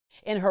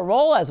In her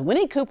role as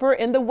Winnie Cooper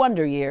in The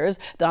Wonder Years,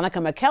 Danica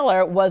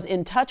McKellar was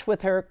in touch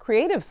with her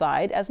creative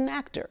side as an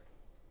actor.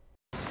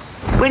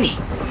 Winnie.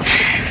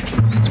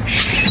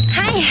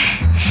 Hi.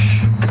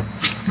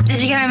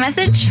 Did you get my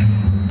message?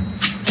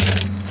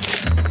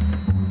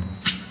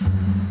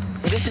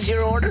 This is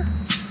your order?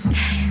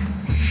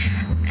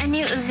 I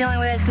knew it was the only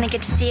way I was going to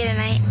get to see you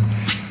tonight.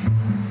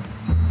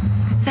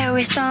 So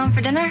we're still on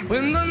for dinner?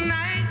 When the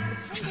night...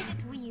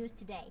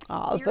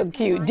 Oh, so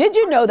cute. Did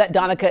you know that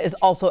Danica is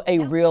also a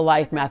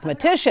real-life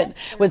mathematician?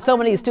 With so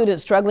many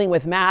students struggling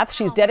with math,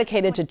 she's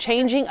dedicated to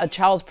changing a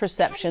child's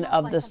perception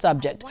of the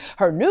subject.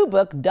 Her new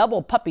book,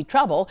 Double Puppy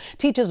Trouble,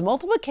 teaches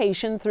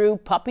multiplication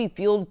through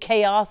puppy-fueled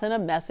chaos and a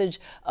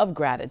message of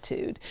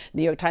gratitude.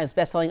 New York Times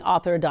bestselling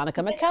author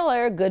Danica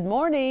McKellar, good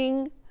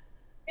morning.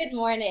 Good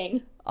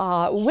morning.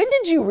 When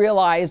did you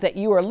realize that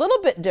you were a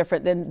little bit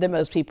different than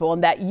most people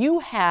and that you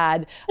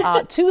had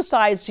two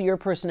sides to your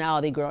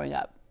personality growing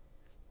up?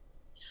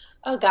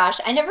 Oh gosh,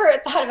 I never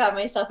thought about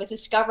myself as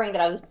discovering that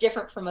I was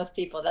different from most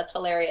people. That's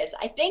hilarious.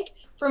 I think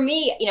for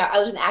me, I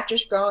was an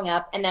actress growing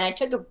up, and then I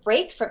took a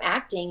break from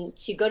acting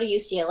to go to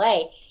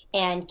UCLA,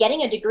 and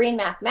getting a degree in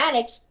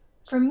mathematics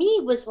for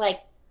me was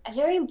like a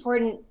very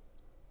important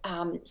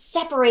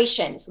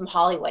separation from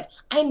Hollywood.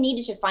 I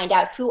needed to find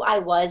out who I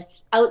was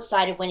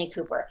outside of Winnie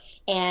Cooper,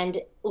 and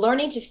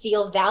learning to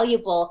feel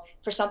valuable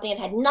for something that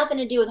had nothing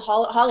to do with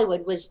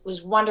Hollywood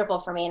was wonderful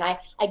for me. And I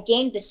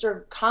gained this sort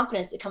of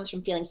confidence that comes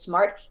from feeling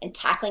smart and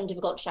tackling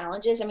difficult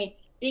challenges. I mean,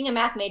 being a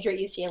math major at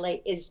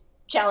UCLA is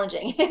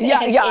challenging. Yeah,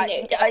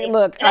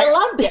 look, I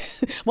loved it.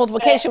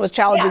 Multiplication was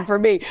challenging for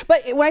me.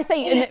 But when I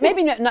say, and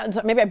maybe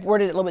I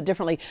worded it a little bit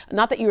differently,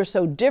 not that you were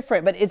so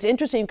different, but it's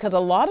interesting because a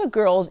lot of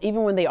girls,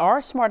 even when they are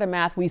smart in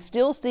math, we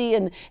still see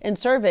in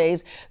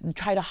surveys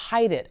try to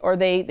hide it, or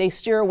they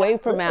steer away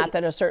from math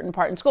at a certain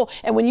part in school.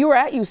 And when you were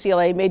at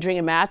UCLA majoring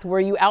in math,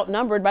 were you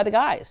outnumbered by the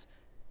guys?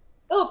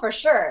 Oh, for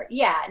sure.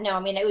 Yeah, no, I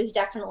mean, it was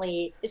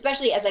definitely,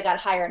 especially as I got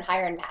higher and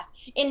higher in math.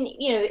 In,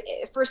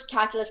 first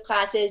calculus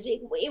classes, it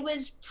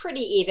was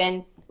pretty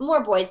even,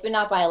 more boys, but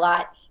not by a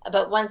lot.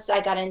 But once I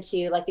got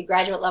into like the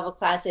graduate level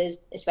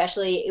classes,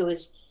 especially, it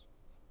was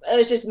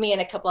just me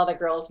and a couple other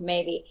girls,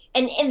 maybe.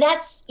 And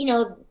that's,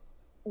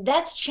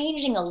 that's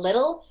changing a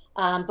little.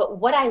 But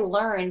what I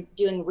learned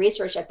doing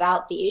research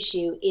about the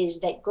issue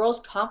is that girls'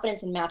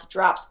 confidence in math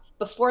drops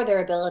before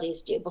their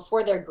abilities do,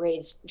 before their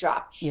grades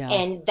drop. Yeah.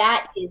 And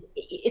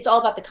it's all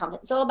about the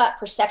confidence. It's all about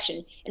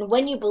perception. And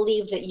when you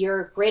believe that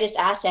your greatest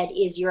asset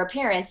is your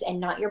appearance and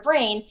not your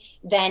brain,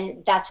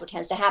 then that's what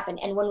tends to happen.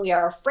 And when we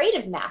are afraid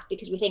of math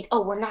because we think,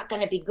 oh, we're not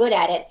going to be good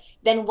at it,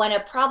 then when a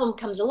problem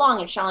comes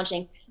along, a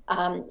challenging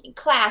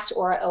class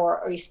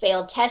or a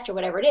failed test or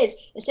whatever it is,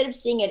 instead of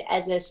seeing it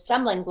as a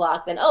stumbling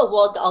block, then, oh,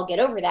 well, I'll get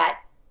over that.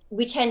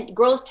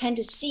 Girls tend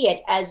to see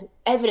it as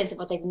evidence of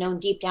what they've known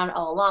deep down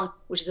all along,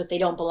 which is that they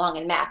don't belong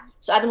in math.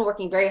 So I've been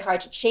working very hard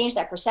to change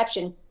that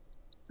perception.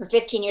 For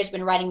 15 years, I've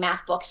been writing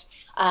math books,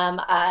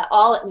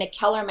 all at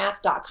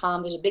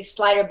McKellarmath.com. There's a big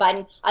slider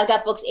button. I've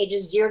got books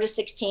ages 0 to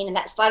 16, and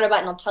that slider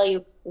button will tell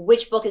you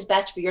which book is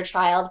best for your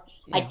child.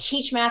 Yeah. I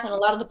teach math in a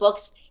lot of the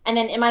books. And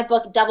then in my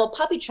book, Double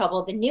Puppy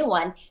Trouble, the new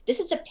one,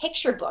 this is a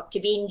picture book to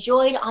be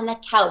enjoyed on the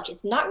couch.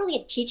 It's not really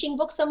a teaching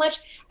book so much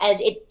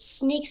as it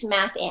sneaks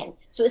math in.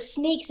 So it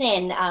sneaks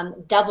in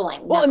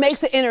doubling. Well, numbers.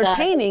 It makes it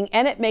entertaining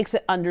and it makes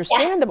it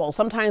understandable. Yes.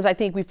 Sometimes I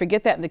think we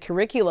forget that in the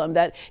curriculum,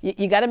 that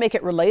you got to make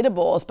it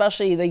relatable,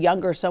 especially the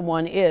younger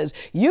someone is.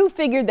 You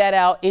figured that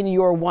out in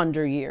your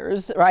Wonder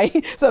Years,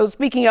 right? So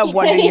speaking of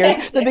Wonder Years,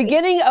 the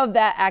beginning of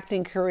that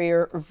acting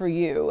career for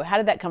you, how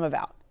did that come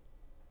about?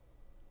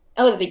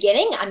 Oh, the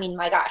beginning? I mean,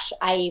 my gosh,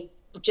 I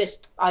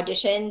just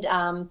auditioned.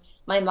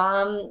 My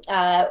mom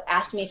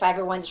asked me if I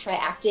ever wanted to try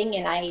acting,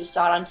 and I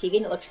saw it on TV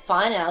and it looked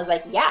fun. And I was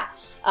like, yeah.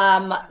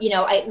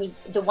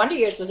 The Wonder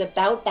Years was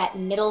about that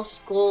middle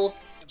school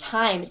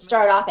time. It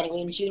started off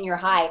anyway in junior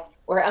high,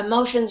 where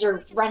emotions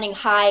are running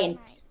high and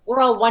we're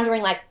all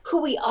wondering like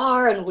who we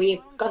are. And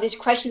we've got these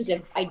questions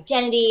of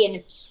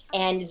identity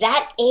and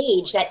that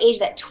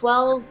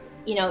 12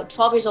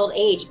 years old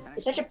age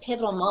is such a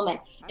pivotal moment.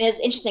 And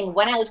it's interesting,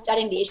 when I was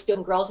studying the issue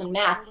of girls in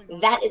math,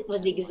 it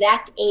was the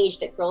exact age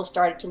that girls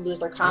started to lose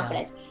their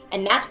confidence. Yeah.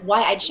 And that's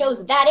why I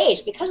chose that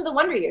age, because of the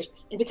Wonder Years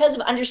and because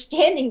of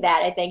understanding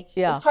that, I think.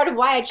 Yeah. It's part of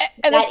why I chose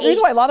and that that's the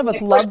reason why a lot of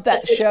us loved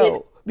that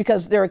show.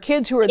 Because there are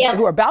kids who are Yeah.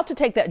 who are about to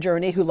take that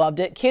journey who loved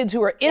it, kids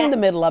who are in the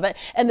middle of it,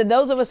 and then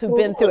those of us who've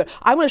been through it.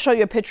 I want to show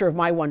you a picture of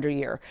my Wonder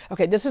Year.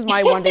 Okay, this is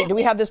my Wonder. Do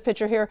we have this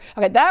picture here?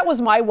 Okay, that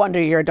was my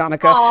Wonder Year,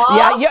 Danica.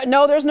 Aww. Yeah.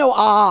 No, there's no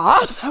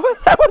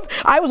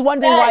I was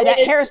wondering why that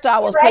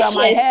hairstyle was put on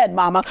my head,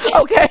 Mama.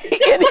 Okay.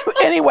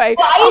 Anyway.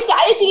 Well,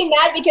 I used to be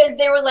mad because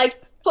they were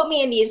like, put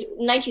me in these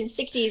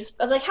 1960s.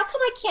 I'm like, how come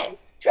I can't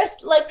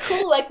dress like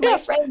cool like my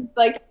friends?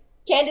 Like,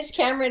 Candace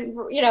Cameron,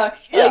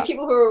 like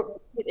people who are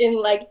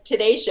in like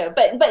Today's Show.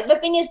 But the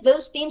thing is,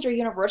 those themes are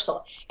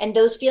universal, and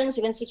those feelings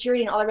of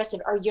insecurity and all the rest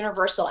of it are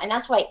universal. And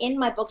that's why in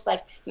my books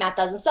like Math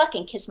Doesn't Suck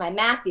and Kiss My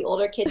Math, the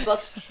older kid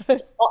books,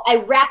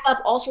 I wrap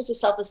up all sorts of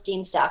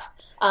self-esteem stuff.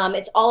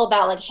 It's all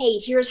about like, hey,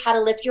 here's how to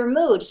lift your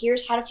mood.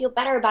 Here's how to feel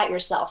better about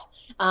yourself.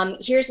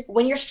 Here's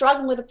when you're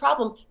struggling with a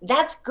problem,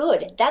 that's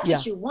good. That's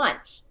what you want.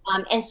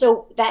 And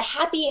so that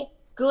happy,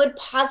 good,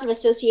 positive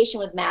association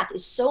with math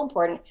is so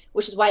important,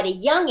 which is why at a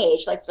young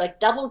age, like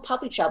double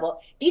puppy trouble,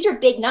 these are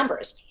big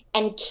numbers.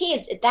 And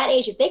kids at that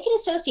age, if they can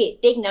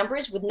associate big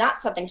numbers with not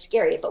something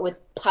scary, but with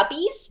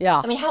puppies,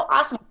 I mean, how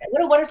awesome.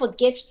 What a wonderful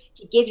gift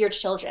to give your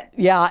children.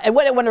 Yeah, and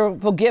what a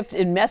wonderful gift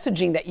in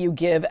messaging that you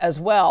give as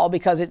well,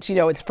 because it's,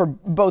 it's for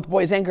both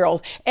boys and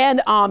girls.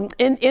 And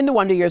in the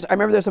Wonder Years, I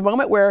remember there's a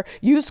moment where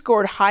you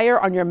scored higher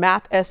on your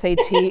math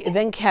SAT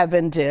than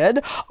Kevin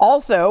did.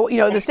 Also, the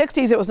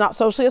 60s, it was not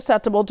socially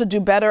acceptable to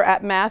do better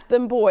at math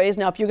than boys.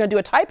 Now, if you're going to do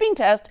a typing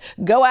test,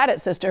 go at it,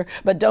 sister,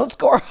 but don't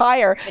score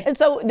higher. And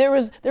so there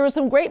was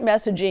some great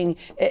messaging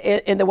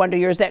in the Wonder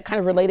Years that kind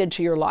of related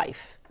to your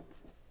life.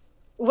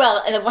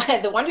 Well,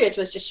 and the Wonder Years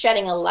was just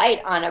shedding a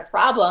light on a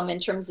problem in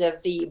terms of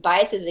the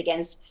biases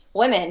against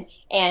women,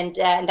 and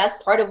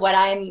that's part of what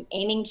I'm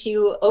aiming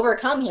to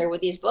overcome here with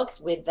these books,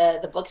 with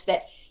the books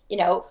that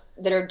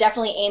that are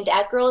definitely aimed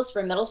at girls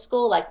for middle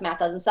school, like Math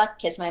Doesn't Suck,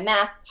 Kiss My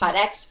Math, Hot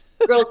X,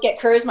 Girls Get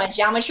Curves, my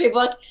geometry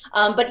book.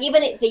 But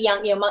even the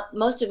young,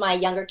 most of my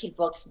younger kid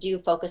books do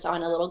focus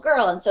on a little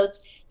girl, and so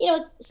it's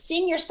it's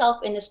seeing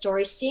yourself in the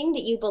story, seeing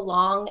that you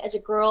belong as a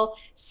girl,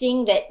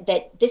 seeing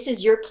that this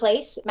is your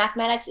place.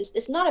 Mathematics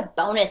is not a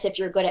bonus if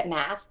you're good at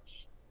math.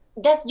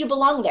 That you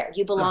belong there,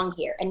 you belong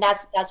here, and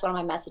that's one of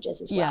my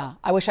messages as well. Yeah,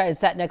 I wish I had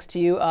sat next to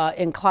you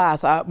in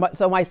class.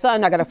 So my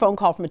son, I got a phone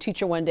call from a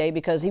teacher one day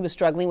because he was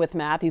struggling with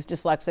math. He's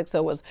dyslexic, so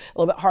it was a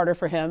little bit harder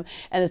for him.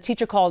 And the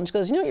teacher called and she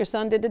goes, "You know what your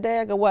son did today?"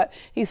 I go, "What?"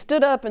 He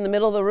stood up in the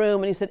middle of the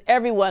room and he said,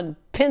 "Everyone,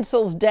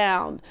 pencils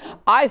down.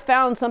 I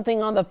found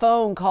something on the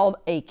phone called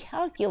a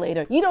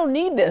calculator. You don't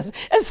need this."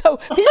 And so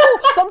people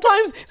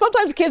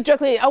sometimes kids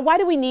jokingly, "Oh, why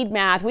do we need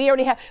math? We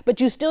already have," but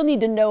you still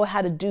need to know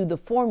how to do the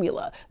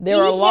formula.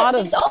 There are a lot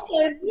of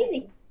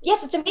amazing.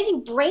 Yes, it's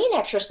amazing brain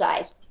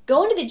exercise.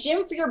 Go into the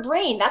gym for your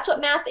brain. That's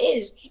what math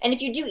is. And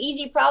if you do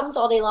easy problems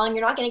all day long,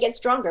 you're not going to get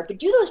stronger. But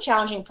do those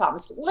challenging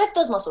problems. Lift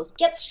those muscles.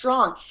 Get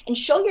strong. And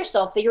show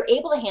yourself that you're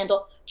able to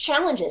handle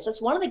challenges.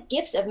 That's one of the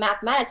gifts of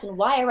mathematics and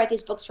why I write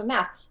these books for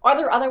math. Are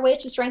there other ways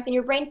to strengthen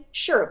your brain?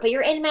 Sure. But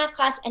you're in math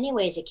class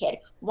anyway as a kid.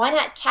 Why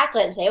not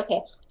tackle it and say,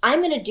 okay,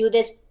 I'm going to do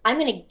this. I'm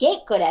going to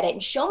get good at it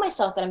and show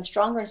myself that I'm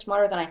stronger and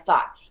smarter than I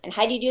thought. And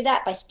how do you do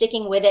that? By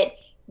sticking with it,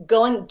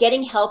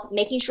 getting help,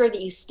 making sure that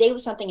you stay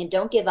with something and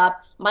don't give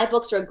up. My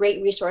books are a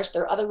great resource.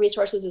 There are other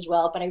resources as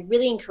well, but I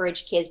really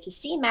encourage kids to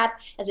see math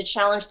as a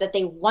challenge that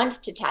they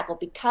want to tackle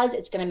because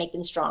it's going to make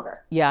them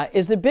stronger. Yeah.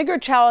 Is the bigger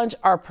challenge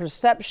our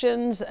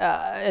perceptions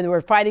and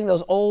we're fighting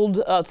those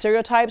old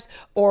stereotypes,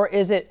 or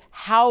is it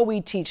how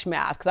we teach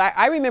math? Because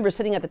I remember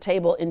sitting at the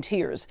table in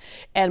tears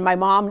and my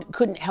mom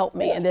couldn't help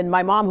me. And then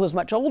my mom, who was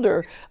much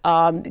older,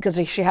 because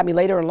she had me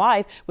later in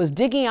life, was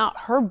digging out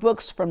her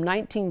books from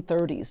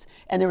 1930s.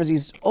 And there was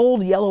these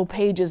old yellow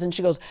pages and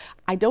she goes,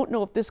 "I don't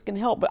know if this can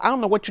help, but I don't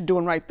know what you're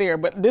doing right there,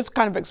 but this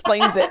kind of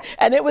explains it."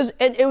 And it was,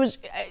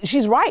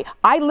 she's right.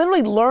 I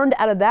literally learned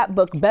out of that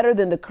book better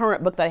than the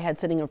current book that I had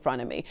sitting in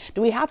front of me.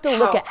 Do we have to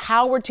look at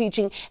how we're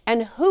teaching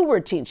and who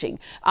we're teaching?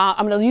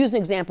 I'm going to use an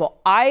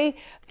example.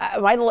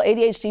 My little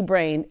ADHD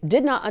brain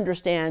did not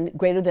understand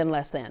greater than,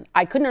 less than.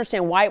 I couldn't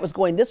understand why it was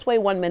going this way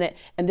one minute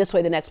and this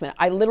way the next minute.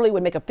 I literally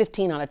would make a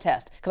 15 on a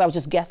test because I was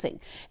just guessing.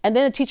 And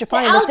then the teacher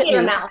finally looked at me.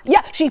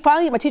 Yeah,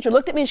 my teacher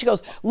looked at me and she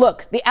goes,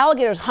 "Look, the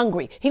alligator's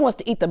hungry. He wants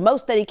to eat the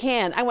most that he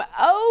can." I went,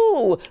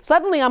 oh,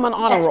 suddenly I'm on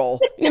honor roll,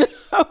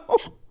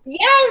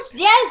 Yes,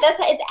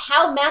 it's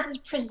how math is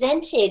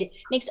presented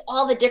makes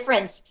all the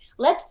difference.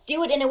 Let's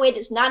do it in a way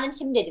that's not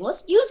intimidating.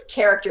 Let's use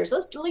characters.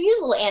 Let's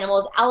use little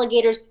animals,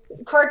 alligators,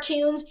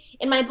 cartoons.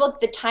 In my book,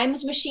 The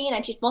Times Machine,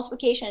 I teach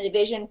multiplication and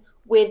division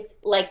with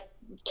like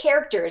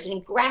characters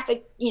and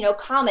graphic,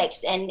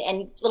 comics and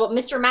little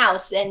Mr.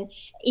 Mouse. And,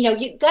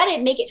 you got to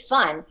make it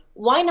fun.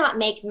 Why not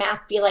make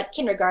math be like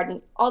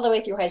kindergarten all the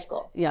way through high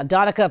school? Yeah,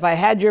 Danica, if I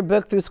had your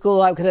book through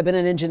school, I could have been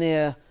an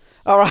engineer.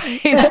 All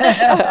right,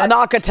 an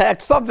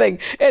architect, something.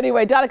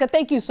 Anyway, Danica,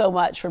 thank you so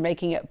much for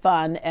making it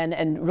fun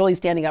and really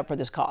standing up for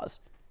this cause.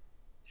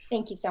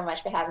 Thank you so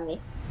much for having me.